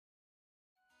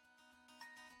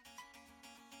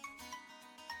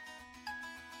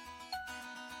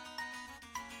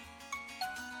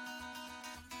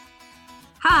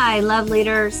Hi, love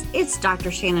leaders. It's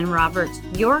Dr. Shannon Roberts,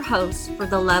 your host for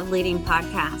the Love Leading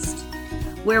Podcast,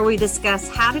 where we discuss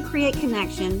how to create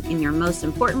connection in your most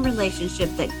important relationship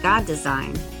that God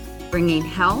designed, bringing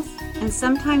health and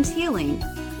sometimes healing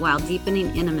while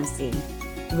deepening intimacy.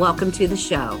 Welcome to the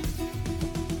show.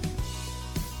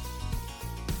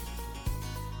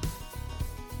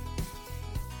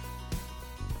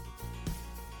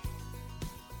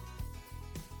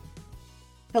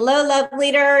 Hello, love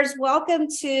leaders. Welcome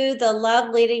to the Love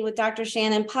Leading with Dr.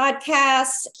 Shannon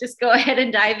podcast. Just go ahead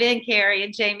and dive in, Carrie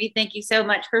and Jamie. Thank you so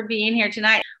much for being here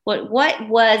tonight. What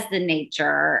was the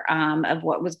nature of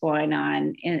what was going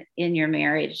on in your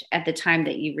marriage at the time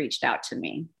that you reached out to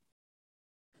me?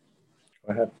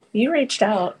 Go ahead. You reached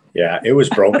out. Yeah, it was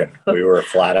broken. We were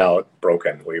flat out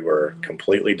broken. We were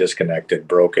completely disconnected,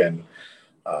 broken,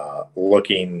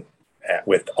 looking at,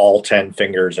 with all 10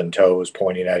 fingers and toes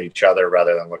pointing at each other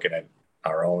rather than looking at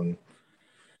our own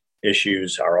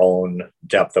issues, our own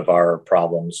depth of our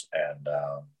problems. And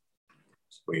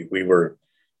we were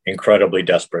incredibly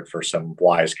desperate for some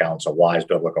wise counsel, wise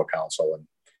biblical counsel. And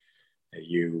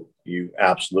you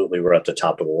absolutely were at the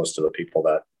top of the list of the people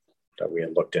that we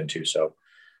had looked into. So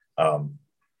I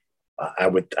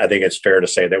think it's fair to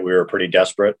say that we were pretty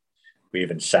desperate. We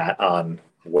even sat on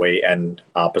way end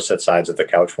opposite sides of the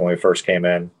couch when we first came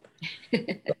in.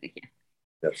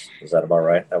 Is that about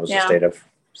right? That was the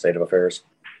state of affairs.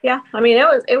 Yeah, I mean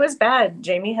it was bad.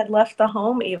 Jamie had left the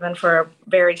home even for a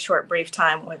very short, brief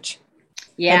time, which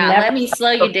let me slow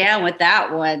you down with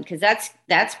that one, because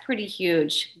that's pretty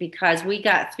huge, because we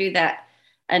got through that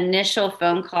initial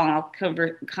phone call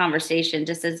conversation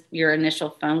just as your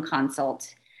initial phone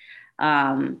consult.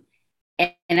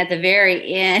 And at the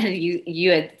very end, you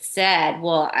had said,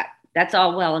 well, that's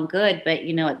all well and good, but,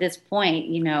 at this point,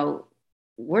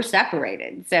 we're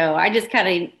separated. So I just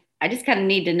kind of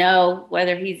need to know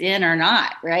whether he's in or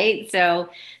not. Right.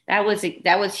 So that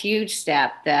was huge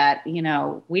step that,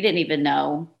 we didn't even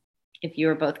know if you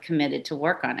were both committed to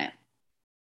work on it.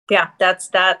 Yeah,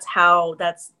 that's how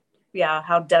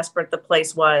desperate the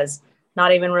place was.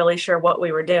 Not even really sure what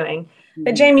we were doing.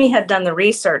 But Jamie had done the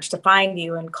research to find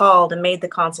you and called and made the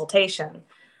consultation.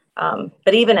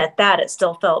 But even at that, it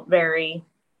still felt very,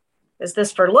 is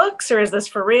this for looks or is this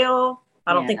for real?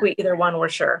 I don't think we either one were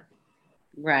sure.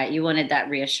 Right. You wanted that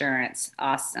reassurance.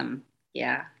 Awesome.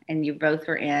 Yeah. And you both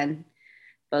were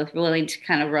both willing to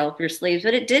kind of roll up your sleeves.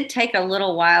 But it did take a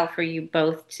little while for you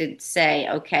both to say,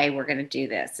 okay, we're going to do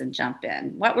this and jump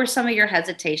in. What were some of your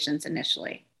hesitations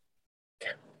initially?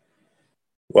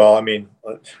 Well, I mean,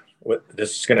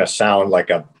 this is going to sound like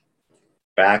a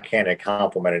backhanded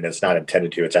compliment, and it's not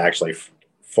intended to. It's actually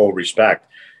full respect.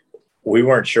 We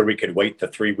weren't sure we could wait the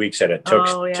 3 weeks that it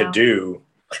took to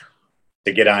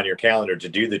get on your calendar to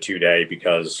do the 2-day,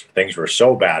 because things were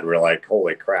so bad. We're like,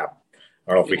 holy crap.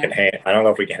 I don't know if we can hang. I don't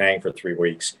know if we can hang for 3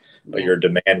 weeks, but your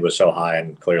demand was so high,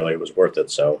 and clearly it was worth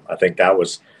it. So I think that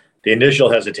was the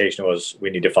initial hesitation, was we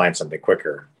need to find something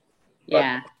quicker.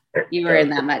 Yeah. But, you were in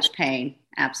that much pain.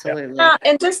 Absolutely.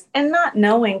 And not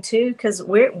knowing too, because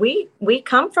we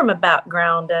come from a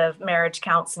background of marriage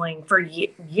counseling for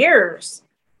years,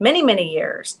 many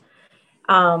years.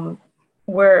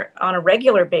 We're on a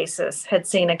regular basis had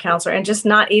seen a counselor and just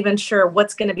not even sure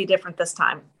what's going to be different this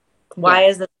time. Why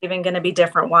is this even going to be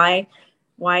different?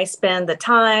 Why spend the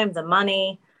time, the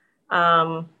money?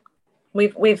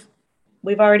 We've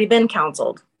already been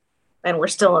counseled, and we're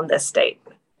still in this state.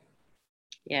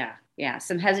 Yeah.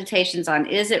 Some hesitations on,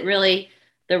 is it really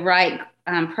the right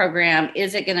program?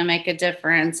 Is it going to make a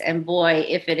difference? And boy,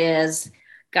 if it is,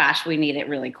 gosh, we need it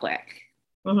really quick.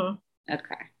 Mm-hmm.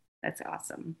 Okay. That's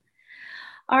awesome.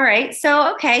 All right.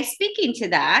 So, speaking to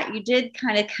that, you did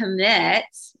kind of commit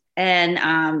and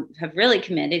have really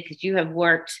committed, because you have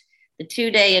worked the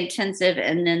 2-day intensive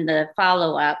and then the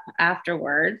follow-up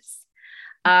afterwards.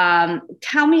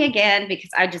 Tell me again,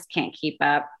 because I just can't keep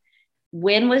up.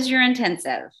 When was your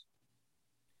intensive?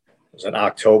 It was in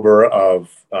October of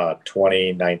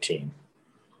 2019.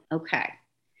 Okay.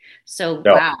 So,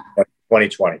 wow.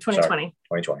 2020.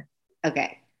 2020.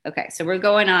 Okay. So we're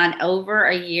going on over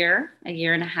a year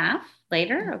and a half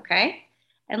later. Okay.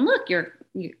 And look,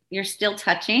 you're still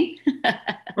touching.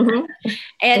 Mm-hmm.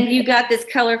 And you got this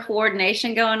color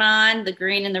coordination going on, the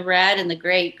green and the red and the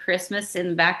great Christmas in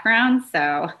the background.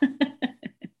 So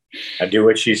I do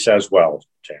what she says well,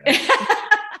 Janet.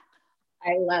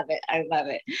 I love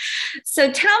it.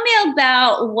 So tell me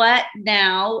about what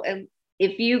now,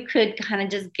 if you could kind of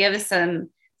just give us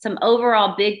some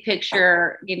overall big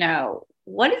picture,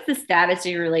 what is the status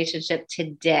of your relationship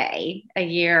today, a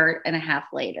year and a half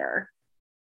later?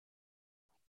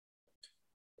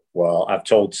 Well, I've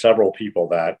told several people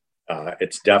that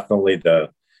it's definitely the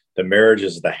marriage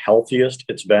is the healthiest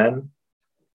it's been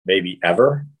maybe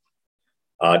ever,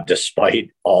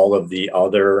 despite all of the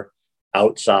other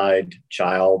outside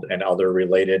child and other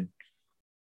related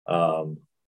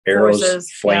arrows,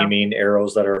 Forces, flaming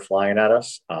arrows that are flying at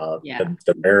us. Yeah.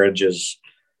 The marriage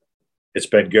it's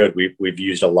been good. We've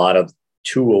used a lot of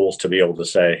tools to be able to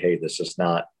say, hey, this is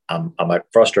not, I'm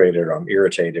frustrated or I'm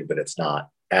irritated, but it's not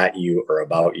at you or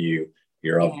about you.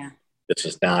 This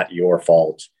is not your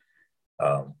fault.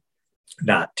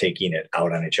 Not taking it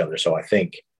out on each other. So I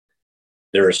think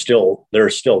there is still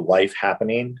life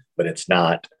happening, but it's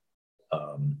not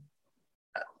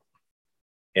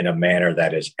in a manner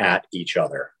that is at each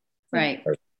other. Right.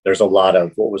 There's a lot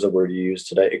of, what was the word you used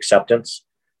today? Acceptance.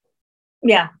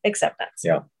 Yeah. Acceptance.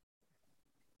 Yeah.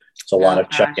 It's a lot of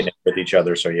checking in with each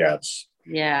other. So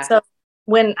yeah. So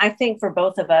when I think for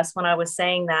both of us, when I was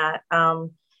saying that,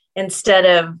 instead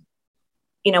of,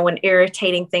 when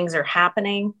irritating things are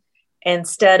happening,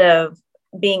 instead of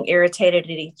being irritated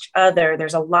at each other,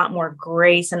 there's a lot more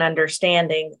grace and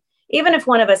understanding. Even if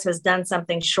one of us has done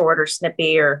something short or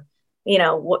snippy or,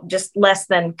 just less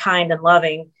than kind and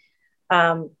loving,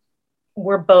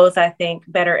 we're both, I think,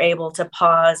 better able to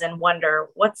pause and wonder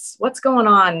what's going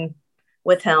on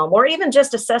with him, or even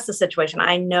just assess the situation.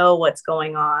 I know what's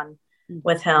going on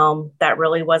with him. That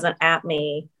really wasn't at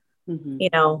me,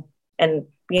 and,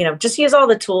 just use all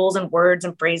the tools and words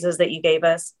and phrases that you gave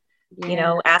us,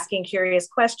 asking curious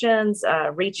questions,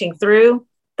 reaching through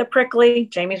the prickly.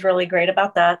 Jamie's really great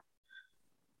about that.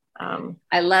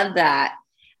 I love that.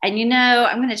 And,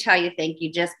 I'm going to tell you thank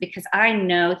you, just because I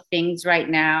know things right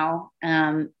now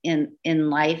in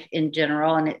life in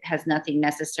general, and it has nothing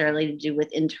necessarily to do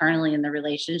with internally in the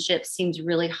relationship, seems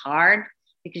really hard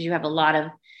because you have a lot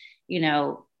of,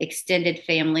 extended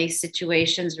family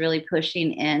situations really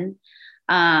pushing in.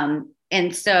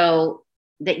 And so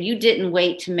that you didn't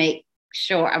wait to make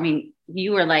sure,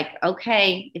 you were like,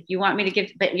 okay, if you want me to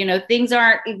give, but things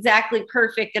aren't exactly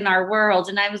perfect in our world.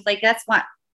 And I was like, that's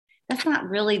not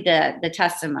really the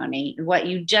testimony. What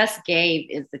you just gave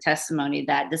is the testimony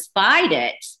that despite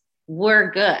it,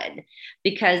 we're good.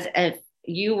 Because if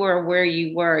you were where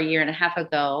you were a year and a half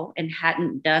ago and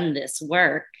hadn't done this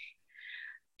work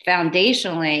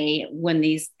foundationally, when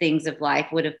these things of life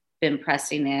would have been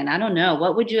pressing in, I don't know,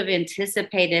 what would you have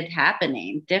anticipated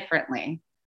happening differently?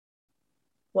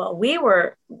 Well, we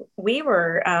were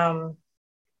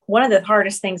one of the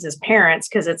hardest things as parents,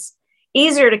 because it's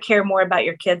easier to care more about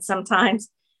your kids sometimes.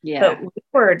 Yeah. But we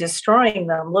were destroying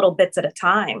them little bits at a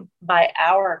time by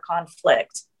our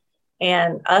conflict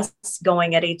and us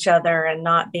going at each other and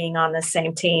not being on the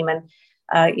same team. And,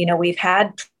 we've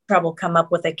had trouble come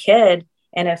up with a kid.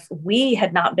 And if we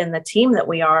had not been the team that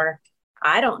we are,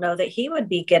 I don't know that he would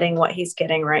be getting what he's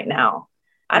getting right now.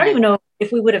 I don't even know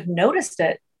if we would have noticed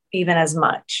it even as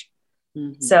much.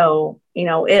 Mm-hmm. So,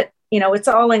 it's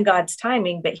all in God's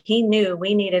timing, but he knew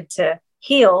we needed to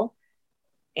heal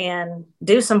and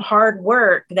do some hard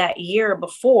work that year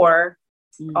before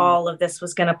all of this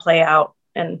was going to play out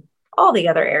in all the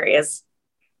other areas.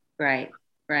 Right.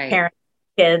 Parents,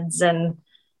 kids, and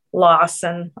loss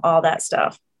and all that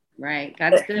stuff. Right.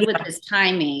 God's good with his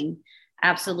timing.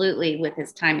 Absolutely, with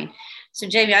his timing. So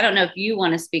Jamie, I don't know if you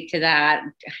want to speak to that.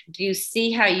 Do you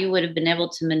see how you would have been able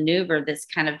to maneuver this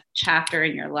kind of chapter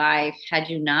in your life had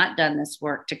you not done this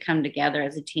work to come together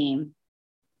as a team?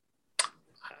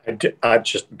 I'm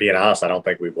just being honest. I don't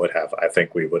think we would have. I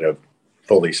think we would have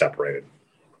fully separated.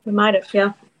 We might have,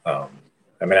 yeah.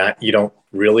 You don't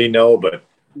really know, but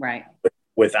right.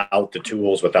 Without the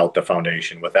tools, without the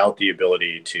foundation, without the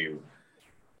ability to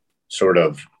sort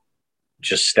of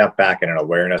just step back in an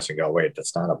awareness and go, wait,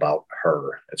 that's not about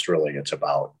her. It's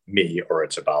about me, or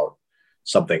it's about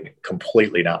something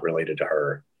completely not related to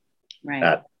her.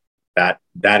 Right. That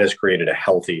has created a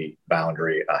healthy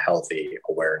boundary, a healthy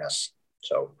awareness.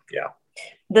 So, yeah.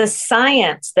 The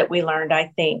science that we learned,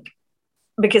 I think,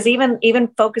 because even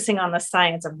focusing on the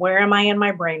science of where am I in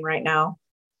my brain right now?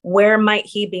 Where might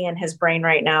he be in his brain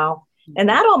right now? And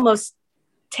that almost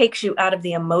takes you out of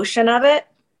the emotion of it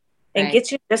and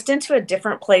gets you just into a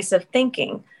different place of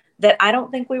thinking that I don't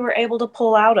think we were able to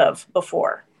pull out of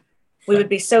before. We would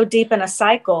be so deep in a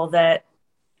cycle that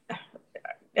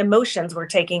emotions were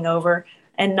taking over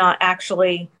and not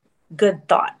actually good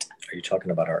thought. Are you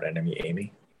talking about our enemy,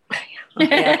 Amy?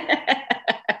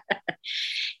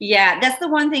 Yeah, that's the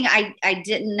one thing I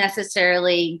didn't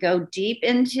necessarily go deep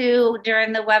into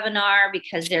during the webinar,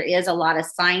 because there is a lot of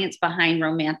science behind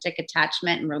romantic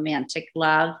attachment and romantic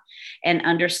love, and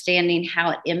understanding how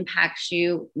it impacts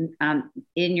you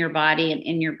in your body and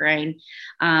in your brain.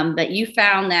 But you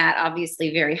found that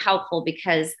obviously very helpful,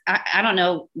 because I don't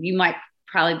know, you might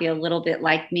probably be a little bit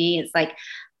like me. It's like,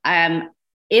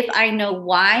 if I know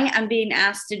why I'm being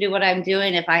asked to do what I'm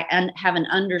doing, if I have an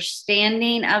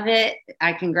understanding of it,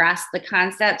 I can grasp the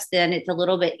concepts, then it's a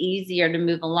little bit easier to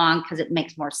move along, because it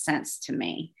makes more sense to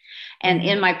me. And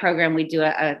in my program, we do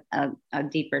a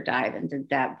deeper dive into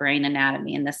that brain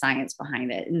anatomy and the science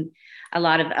behind it. And a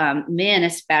lot of men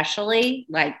especially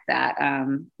like that.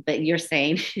 But you're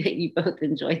saying that you both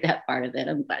enjoyed that part of it.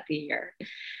 I'm glad to hear.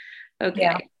 Okay.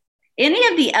 Yeah. Any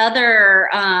of the other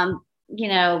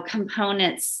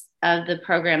components of the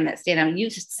program that stand out?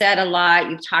 You've said a lot.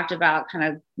 You've talked about kind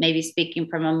of maybe speaking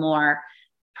from a more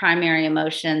primary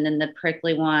emotion than the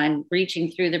prickly one, reaching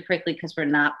through the prickly because we're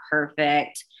not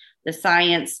perfect, the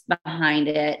science behind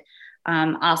it,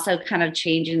 also kind of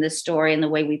changing the story and the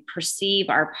way we perceive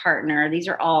our partner. These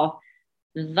are all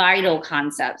vital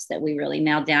concepts that we really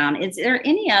nailed down. Is there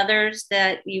any others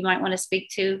that you might want to speak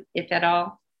to, if at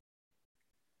all?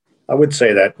 I would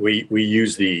say that we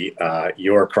use the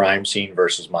your crime scene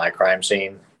versus my crime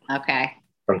scene. Okay.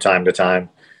 From time to time.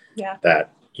 Yeah.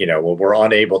 That, when we're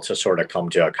unable to sort of come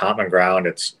to a common ground,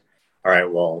 it's all right,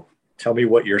 well, tell me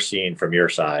what you're seeing from your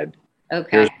side.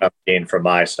 Okay. Here's what I'm seeing from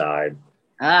my side.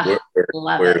 Love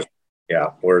it.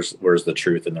 Yeah. Where's the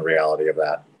truth and the reality of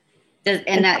that?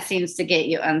 And that seems to get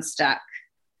you unstuck.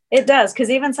 It does. Because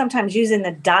even sometimes using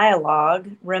the dialogue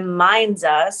reminds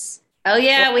us. Oh,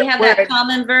 yeah, we have that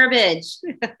common verbiage.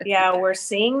 Yeah, we're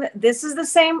seeing this is the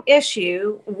same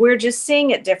issue. We're just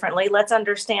seeing it differently. Let's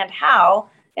understand how,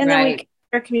 and then we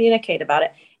can communicate about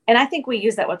it. And I think we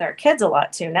use that with our kids a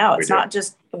lot too now. It's not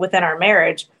just within our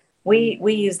marriage. We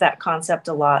use that concept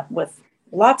a lot with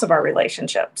lots of our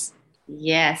relationships.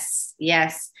 Yes,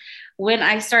 yes. When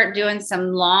I start doing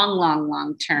some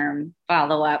long-term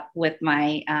follow-up with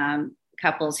my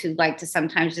couples who like to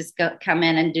sometimes just come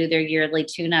in and do their yearly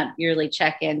tune-up, yearly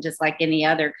check-in, just like any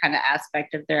other kind of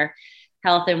aspect of their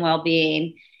health and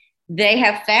well-being, they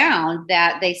have found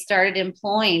that they started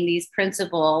employing these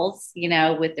principles,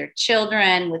 with their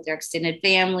children, with their extended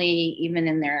family, even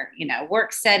in their,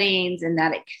 work settings, and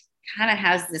that it kind of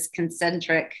has this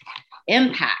concentric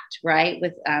impact, right,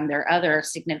 with their other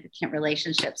significant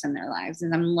relationships in their lives.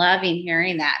 And I'm loving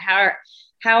hearing that.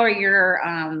 How are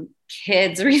your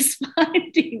kids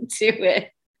responding to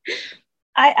it?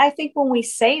 I think when we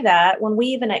say that, when we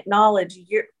even acknowledge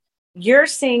you're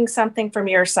seeing something from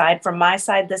your side, from my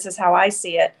side, this is how I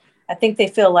see it. I think they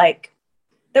feel like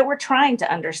that we're trying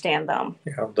to understand them.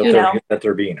 Yeah, that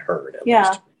they're being heard. At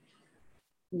least.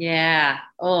 Yeah.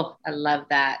 Oh, I love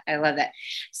that.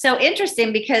 So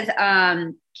interesting, because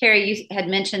Carrie, you had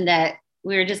mentioned that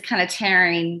we were just kind of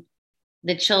tearing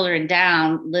the children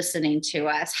down listening to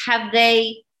us. Have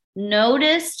they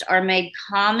noticed or made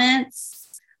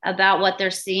comments about what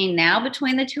they're seeing now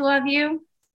between the two of you?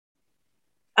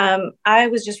 I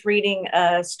was just reading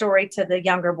a story to the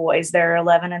younger boys. They're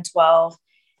 11 and 12,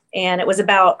 and it was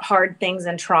about hard things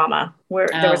and trauma, where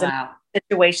there was a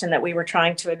situation that we were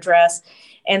trying to address.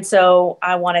 And so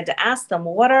I wanted to ask them,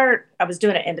 I was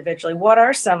doing it individually, what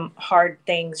are some hard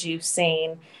things you've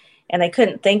seen? And they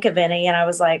couldn't think of any. And I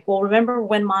was like, well, remember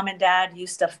when mom and dad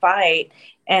used to fight?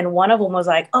 And one of them was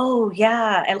like, oh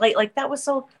yeah. And like that was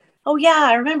so, oh yeah,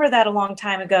 I remember that a long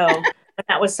time ago. And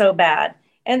that was so bad.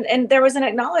 And there was an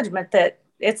acknowledgement that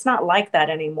it's not like that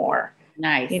anymore.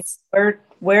 Nice.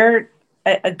 We're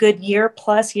a good year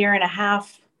and a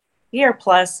half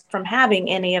plus from having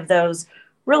any of those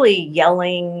really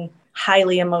yelling,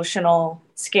 highly emotional,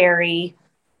 scary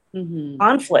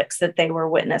conflicts that they were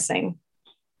witnessing.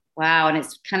 Wow. And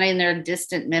it's kind of in their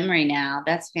distant memory now.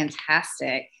 That's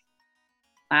fantastic.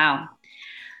 Wow.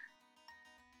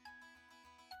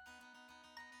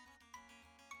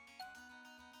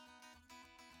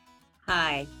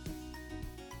 Hi.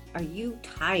 Are you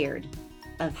tired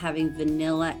of having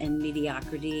vanilla and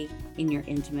mediocrity in your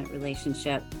intimate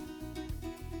relationship?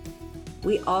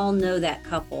 We all know that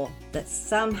couple that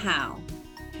somehow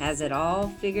has it all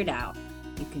figured out.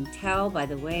 You can tell by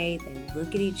the way they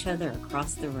look at each other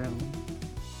across the room.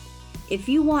 If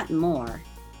you want more,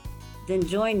 then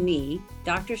join me,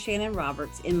 Dr. Shannon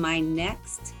Roberts, in my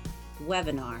next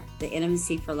webinar, The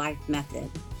Intimacy for Life Method,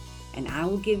 and I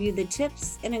will give you the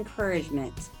tips and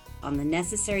encouragement on the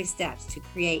necessary steps to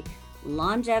create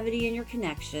longevity in your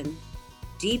connection,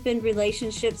 deepen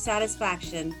relationship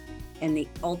satisfaction, and the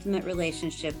ultimate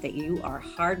relationship that you are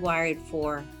hardwired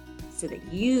for, so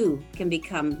that you can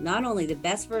become not only the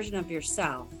best version of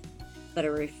yourself, but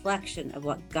a reflection of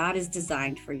what God has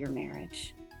designed for your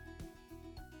marriage.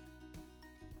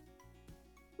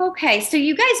 Okay, so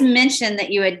you guys mentioned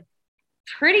that you had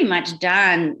pretty much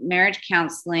done marriage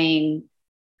counseling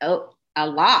a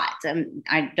lot.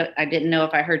 I didn't know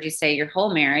if I heard you say your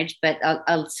whole marriage, but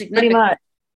a significant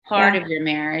part of your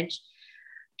marriage.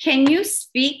 Can you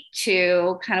speak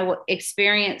to kind of what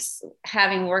experience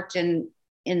having worked in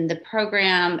the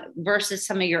program versus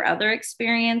some of your other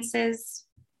experiences?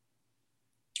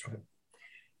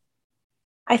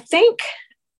 I think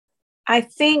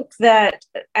that,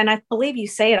 and I believe you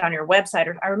say it on your website,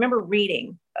 or I remember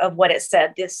reading of what it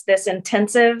said, this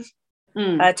intensive,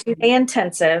 2-day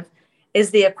intensive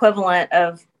is the equivalent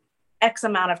of X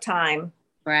amount of time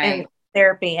in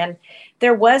therapy. And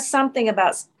there was something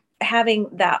about having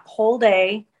that whole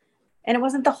day, and it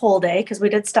wasn't the whole day because we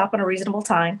did stop on a reasonable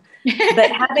time,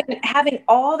 but having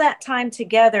all that time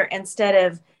together instead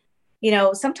of,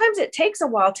 sometimes it takes a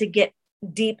while to get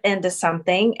deep into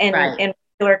something. And in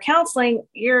regular counseling,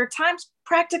 your time's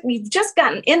practically, you've just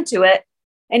gotten into it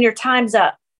and your time's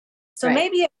up. So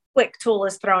maybe a quick tool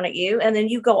is thrown at you and then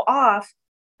you go off.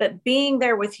 But being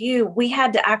there with you, we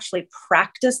had to actually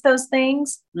practice those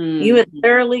things. You would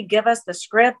literally give us the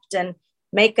script and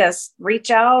make us reach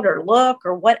out or look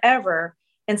or whatever.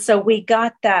 And so we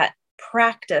got that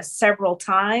practice several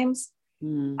times.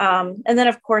 And then,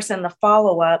 of course, in the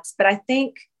follow-ups. But I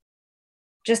think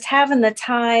just having the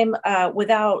time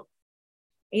without,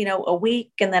 a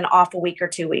week and then off a week or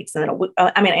 2 weeks, and then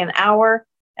an hour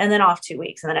and then off 2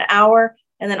 weeks, and then an hour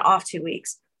and then off 2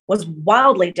 weeks was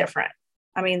wildly different.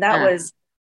 I mean, that was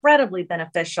incredibly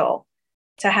beneficial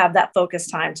to have that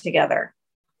focus time together.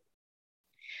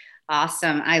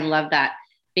 Awesome. I love that,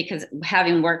 because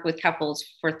having worked with couples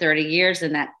for 30 years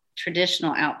in that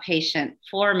traditional outpatient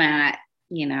format,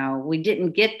 we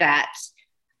didn't get that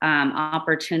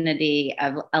opportunity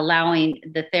of allowing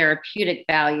the therapeutic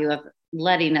value of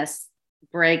letting us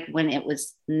break when it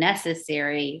was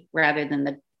necessary rather than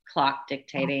the clock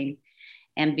dictating,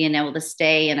 and being able to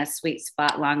stay in a sweet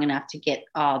spot long enough to get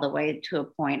all the way to a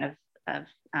point of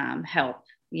help,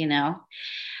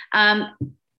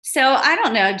 So I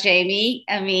don't know, Jamie.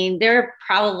 I mean, there are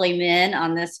probably men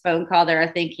on this phone call that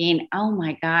are thinking, oh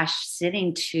my gosh,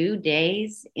 sitting 2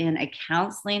 days in a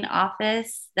counseling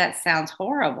office, that sounds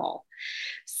horrible.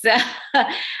 So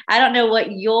I don't know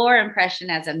what your impression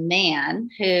as a man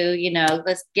who,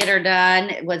 let's get her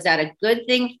done. Was that a good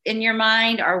thing in your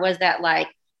mind, or was that like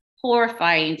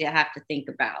horrifying to have to think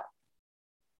about?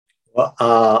 Well,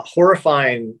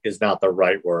 horrifying is not the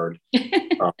right word.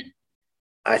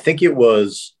 I think it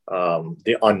was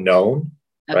the unknown,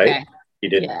 right? You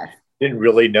didn't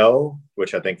really know,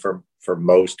 which I think for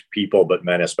most people, but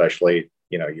men especially,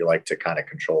 you like to kind of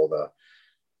control the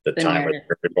time of the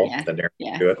variable, the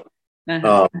narrative to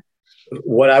it.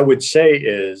 What I would say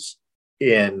is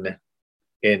in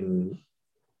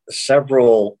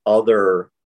several other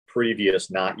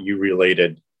previous not you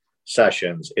related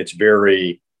sessions, it's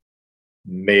very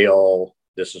male.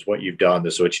 This is what you've done.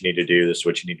 This is what you need to do. This is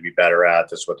what you need to be better at.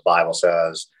 This is what the Bible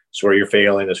says. This is where you're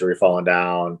failing. This is where you're falling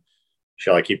down.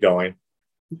 Shall I keep going?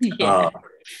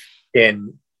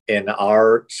 In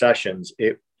our sessions,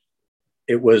 it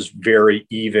was very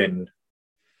even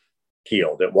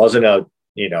keeled. It wasn't a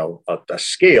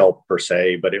scale per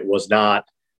se, but it was not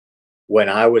when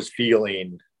I was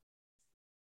feeling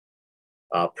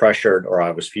pressured, or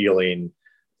I was feeling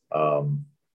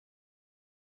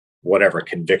whatever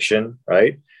conviction,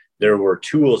 right? There were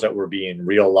tools that were being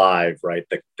real live, right?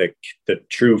 The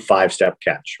true 5-step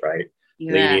catch, right?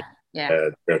 Leading,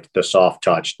 the soft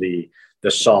touch, the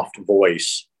soft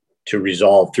voice to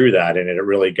resolve through that. And it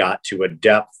really got to a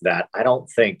depth that I don't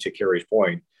think, to Carrie's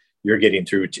point, you're getting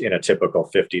through in a typical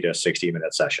 50 to 60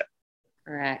 minute session.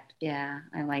 Correct. Yeah.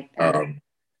 I like that.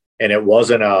 And it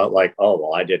wasn't like, oh,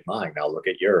 well, I did mine, now look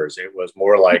at yours. It was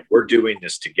more like, we're doing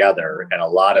this together. And a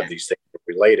lot of these things are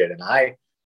related. And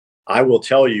I will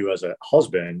tell you, as a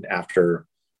husband, after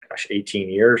 18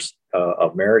 years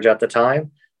of marriage at the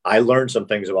time, I learned some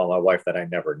things about my wife that I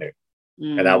never knew.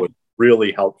 And that was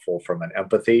really helpful from an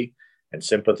empathy and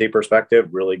sympathy perspective,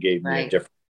 really gave me a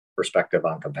different perspective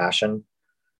on compassion.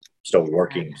 Still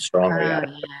working strongly at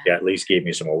it. But at least gave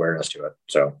me some awareness to it.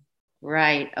 So.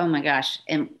 Right. Oh my gosh.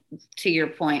 And to your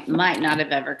point, might not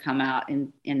have ever come out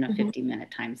in a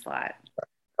 50-minute time slot.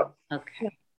 Okay.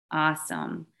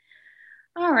 Awesome.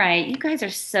 All right. You guys are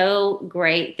so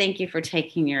great. Thank you for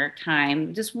taking your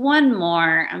time. Just one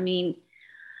more. I mean,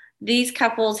 these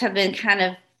couples have been kind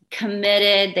of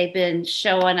committed. They've been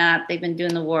showing up. They've been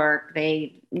doing the work.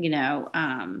 They,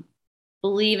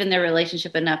 believe in their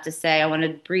relationship enough to say, I want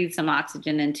to breathe some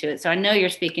oxygen into it. So I know you're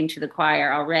speaking to the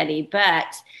choir already,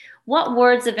 but what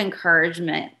words of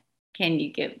encouragement can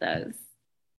you give those?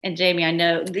 And Jamie, I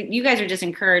know you guys are just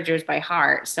encouragers by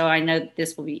heart, so I know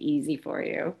this will be easy for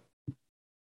you.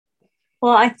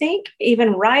 Well, I think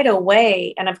even right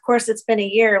away, and of course it's been a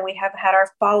year and we have had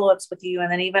our follow-ups with you.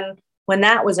 And then even when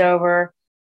that was over,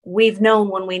 we've known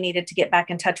when we needed to get back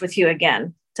in touch with you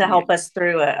again to help us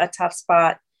through a tough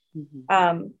spot.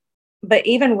 Mm-hmm. But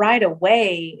even right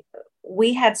away,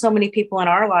 we had so many people in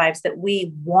our lives that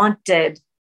we wanted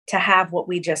to have what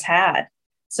we just had.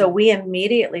 So we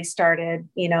immediately started,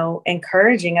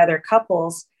 encouraging other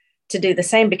couples to do the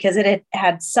same, because it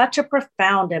had such a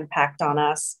profound impact on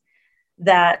us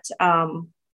that,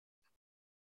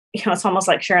 it's almost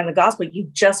like sharing the gospel. You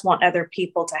just want other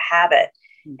people to have it.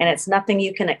 And it's nothing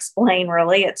you can explain,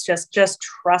 really. It's just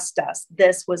trust us.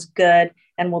 This was good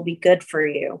and will be good for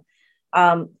you.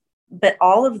 But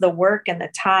all of the work and the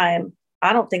time,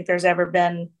 I don't think there's ever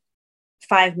been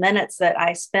 5 minutes that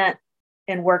I spent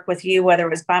in work with you, whether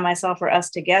it was by myself or us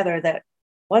together, that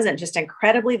wasn't just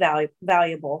incredibly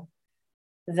valuable.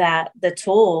 That the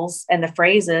tools and the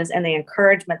phrases and the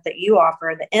encouragement that you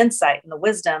offer, the insight and the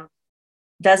wisdom,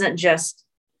 doesn't just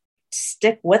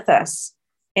stick with us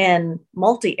in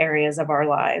multi areas of our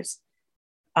lives.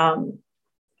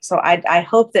 So I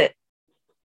hope that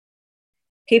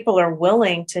people are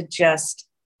willing to just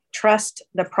trust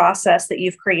the process that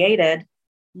you've created,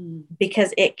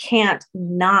 because it can't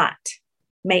not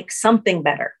make something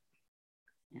better.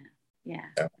 Yeah.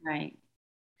 Right.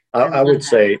 I would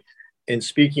say, in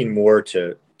speaking more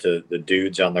to the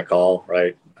dudes on the call,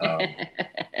 right?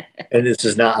 And this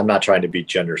is not, I'm not trying to be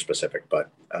gender specific, but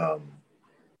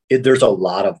there's a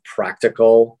lot of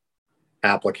practical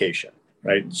application,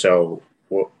 right? So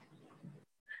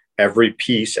every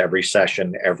piece, every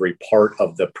session, every part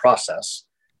of the process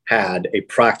had a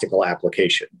practical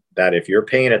application that if you're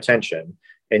paying attention,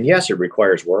 and yes, it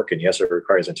requires work, and yes, it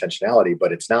requires intentionality,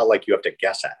 but it's not like you have to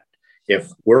guess at it.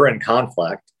 If we're in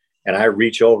conflict and I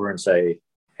reach over and say,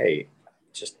 hey,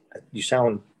 you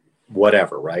sound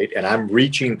whatever, right? And I'm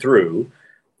reaching through,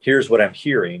 here's what I'm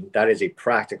hearing. That is a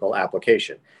practical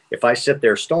application. If I sit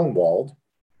there stonewalled,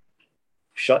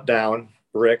 shut down,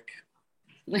 brick,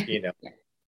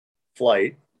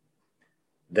 flight,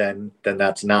 then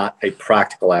that's not a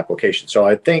practical application. So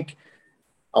I think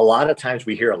a lot of times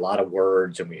we hear a lot of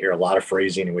words and we hear a lot of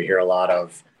phrasing and we hear a lot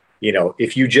of,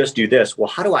 if you just do this, well,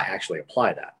 how do I actually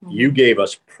apply that? Mm-hmm. You gave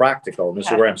us practical, and this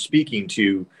is where I'm speaking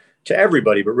to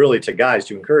everybody, but really to guys,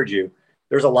 to encourage you.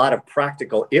 There's a lot of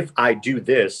practical, if I do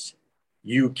this,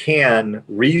 you can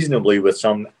reasonably, with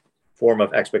some form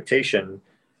of expectation,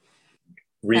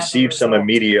 receive some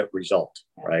immediate result,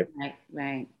 right?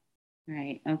 Right.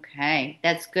 Okay.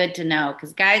 That's good to know,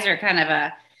 because guys are kind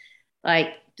of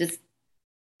just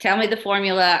tell me the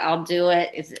formula, I'll do it.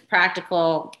 Is it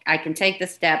practical? I can take the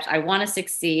steps. I want to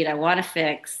succeed. I want to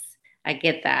fix. I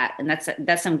get that. And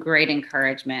that's some great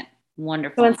encouragement.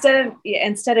 Wonderful. So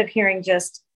instead of hearing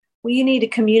just, well, you need to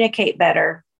communicate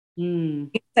better.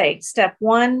 You say, step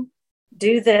 1,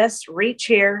 do this, reach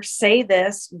here, say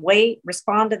this, wait,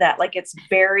 respond to that. Like it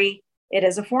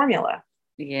is a formula.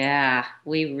 Yeah,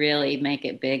 we really make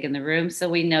it big in the room. So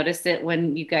we notice it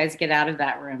when you guys get out of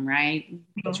that room, right?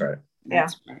 That's right.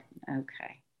 That's right.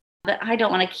 Okay. But I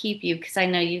don't want to keep you, because I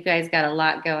know you guys got a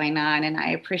lot going on, and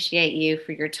I appreciate you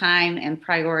for your time and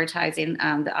prioritizing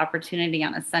the opportunity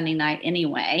on a Sunday night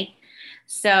anyway.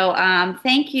 So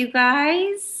thank you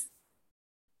guys.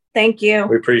 Thank you.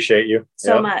 We appreciate you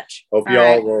so much. Hope you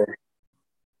all will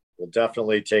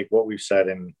definitely take what we've said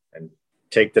and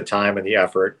take the time and the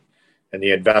effort and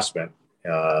the investment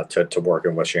to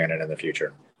working with Shannon in the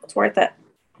future. It's worth it.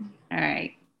 All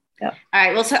right. Yep. All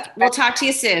right. We'll talk to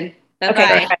you soon. Bye-bye.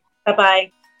 Okay.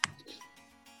 Bye-bye.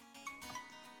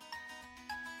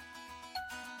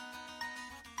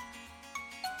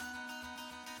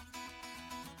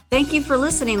 Thank you for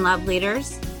listening, love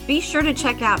leaders. Be sure to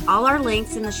check out all our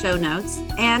links in the show notes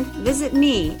and visit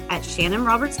me at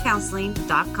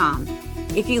ShannonRobertsCounseling.com.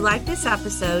 If you like this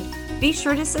episode, be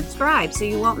sure to subscribe so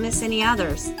you won't miss any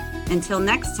others. Until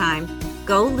next time,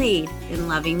 go lead in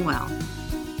loving well.